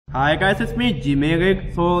Hi guys, it's me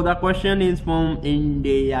Jimmy. So the question is from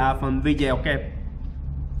India, from Vijay. Okay,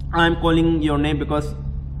 I'm calling your name because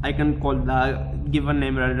I can call the given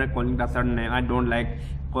name rather than calling the surname. I don't like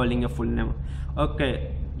calling a full name.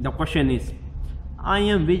 Okay, the question is, I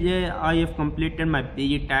am Vijay. I have completed my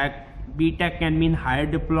B.Tech. B.Tech can mean higher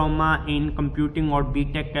diploma in computing, or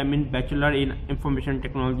B.Tech can mean Bachelor in information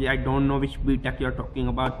technology. I don't know which B.Tech you're talking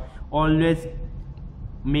about. Always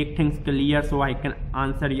make things clear so I can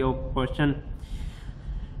answer your question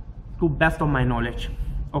to best of my knowledge.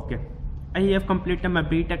 Okay, I have completed my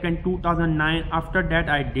B.Tech in 2009. After that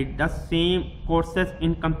I did the same courses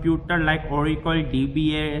in computer like Oracle,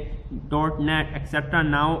 DBA, .NET, etc.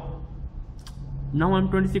 Now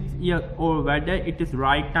I'm 26 years old. Whether it is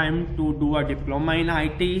right time to do a diploma in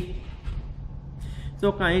IT?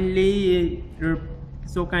 So kindly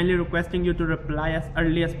requesting you to reply as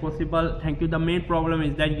early as possible. Thank you. The main problem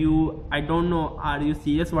is that I don't know, are you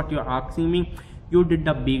serious what you're asking me? You did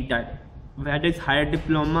the B.Tech, whether it's higher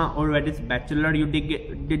diploma or whether it's bachelor, you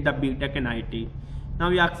did the B.Tech in IT. Now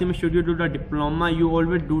you're asking me, should you do the diploma? You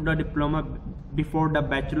always do the diploma before the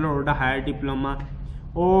bachelor or the higher diploma,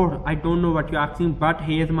 or I don't know what you're asking, but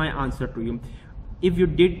here's my answer to you. If you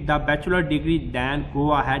did the bachelor degree, then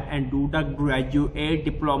go ahead and do the graduate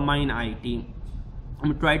diploma in IT.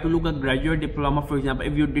 Try to look at graduate diploma. For example,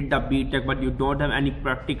 if you did the B.Tech but you don't have any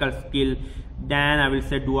practical skill, then I will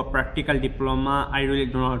say do a practical diploma. I really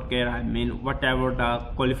do not care. I mean, whatever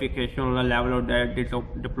the qualification or the level of the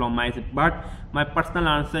diploma is. But my personal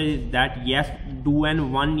answer is that yes, do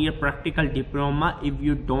an 1 year practical diploma if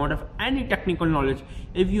you don't have any technical knowledge.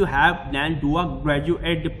 If you have, then do a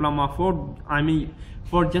graduate diploma.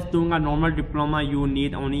 For just doing a normal diploma, you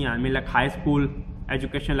need only like high school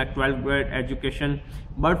education, like 12th grade education.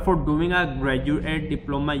 But for doing a graduate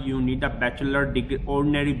diploma, you need a bachelor degree,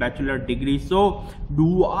 ordinary bachelor degree. So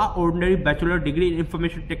do a ordinary bachelor degree in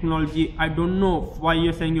information technology. I don't know why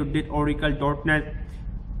you're saying you did Oracle, .NET.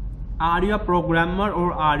 Are you a programmer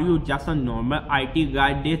or are you just a normal IT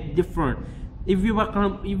guy? That's different. If you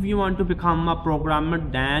want to become a programmer,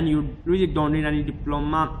 then you really don't need any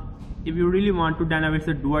diploma. If you really want to, then I will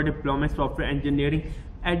say do a diploma in software engineering.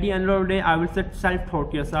 At the end of the day, I will say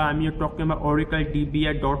self-taught. Yes, you're talking about Oracle,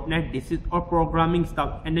 DBA, .NET, this is all programming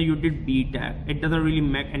stuff, and then you did B.Tech. It doesn't really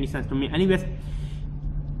make any sense to me. Anyways,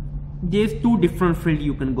 there's two different fields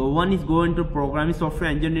you can go. One is go into programming,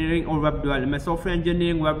 software engineering, or web development. Software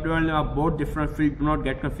engineering, web development are both different fields. Do not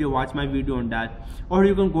get confused. Watch my video on that. Or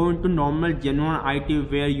you can go into normal, genuine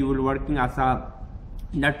IT, where you will working as a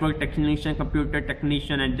network technician, computer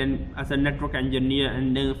technician, and then as a network engineer,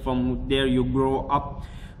 and then from there you grow up.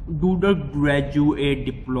 Do the graduate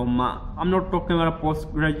diploma. I'm not talking about a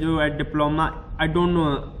postgraduate diploma. I don't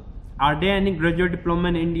know, are there any graduate diploma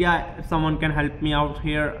in India? If someone can help me out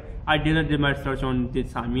here, I didn't do my research on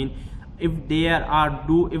this. I mean, if there are,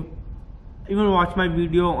 even watch my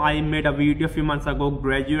video. I made a video a few months ago,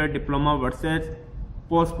 graduate diploma versus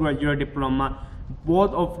postgraduate diploma.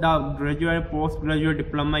 Both of the graduate and postgraduate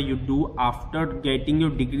diploma you do after getting your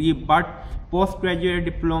degree, but postgraduate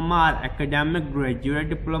diploma are academic, graduate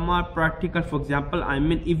diploma are practical. For example, I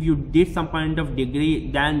mean, if you did some kind of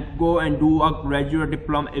degree, then go and do a graduate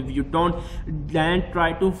diploma. If you don't, then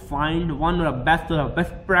try to find one of the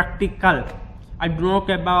best practical. I don't know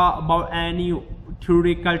about any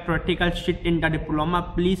theoretical practical shit in the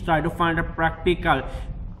diploma. Please try to find a practical.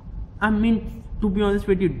 I mean, to be honest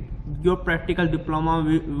with you, your practical diploma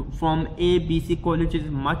from ABC college is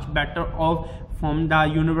much better off from the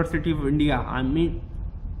University of India. I mean,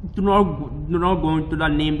 do not go into the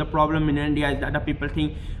name. The problem in India is that the people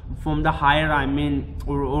think from the higher, I mean,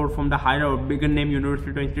 or from the higher or bigger name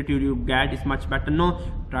university or institute you get is much better. No,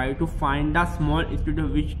 try to find a small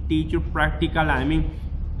institute which teach you practical. I mean,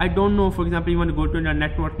 I don't know, for example, you want to go to the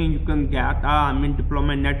networking, you can get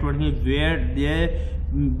diploma in networking, where they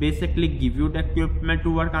basically give you the equipment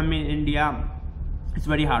to work. I mean, India, it's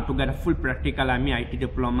very hard to get a full practical IT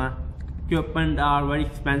diploma. Equipment are very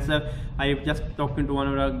expensive. I just talking to one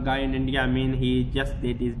of the guy in India. I mean, he just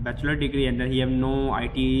did his bachelor degree and then he have no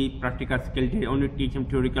IT practical skill. They only teach him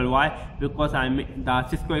theoretical. Why? Because the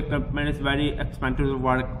Cisco equipment is very expensive to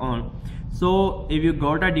work on. So if you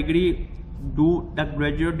got a degree, do the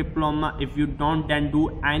graduate diploma. If you don't, then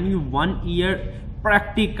do any 1 year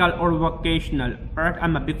practical or vocational.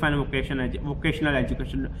 I'm a big fan of vocational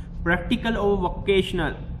education. Practical or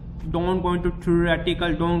vocational. Don't go into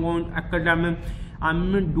theoretical, don't go into academic.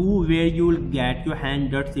 I'm gonna do where you will get your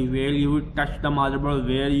hand dirty, where you will touch the motherboard,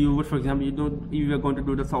 where you will, for example, you are going to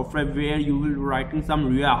do the software, where you will writing some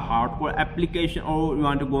real hardcore application, or you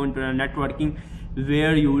want to go into the networking,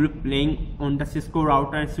 where you will be playing on the Cisco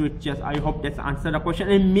router and switches. I hope that's answered the question.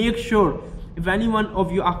 And make sure, if any one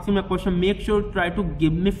of you asking me a question, make sure try to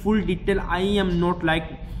give me full detail. I am not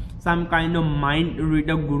like some kind of mind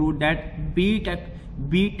reader guru. That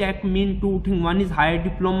B.Tech mean two things. One is higher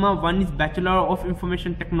diploma, one is Bachelor of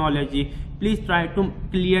Information Technology. Please try to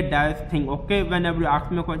clear that thing, okay? Whenever you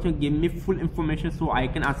ask me a question, give me full information so I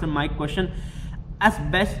can answer my question as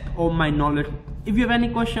best of my knowledge. If you have any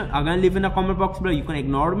question, again leave in the comment box below. You can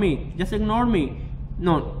ignore me, just ignore me.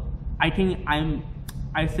 No, I think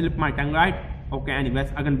I slipped my tongue, right? Okay, anyways,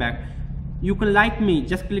 again back. You can like me,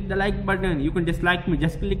 just click the like button. You can dislike me,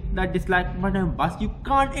 just click the dislike button. But you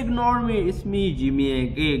can't ignore me. It's me, Jimmy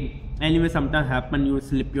again. Anyway, sometimes happen, you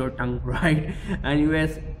slip your tongue, right?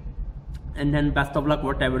 Anyways, and then best of luck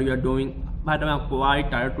whatever you are doing. But I'm quite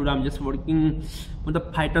tired today. I'm just working with the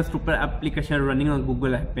Python super application running on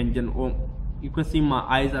Google App Engine. Oh, you can see my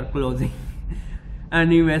eyes are closing.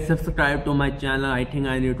 Anyway, subscribe to my channel. I think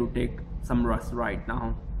I need to take some rest right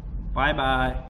now. Bye bye.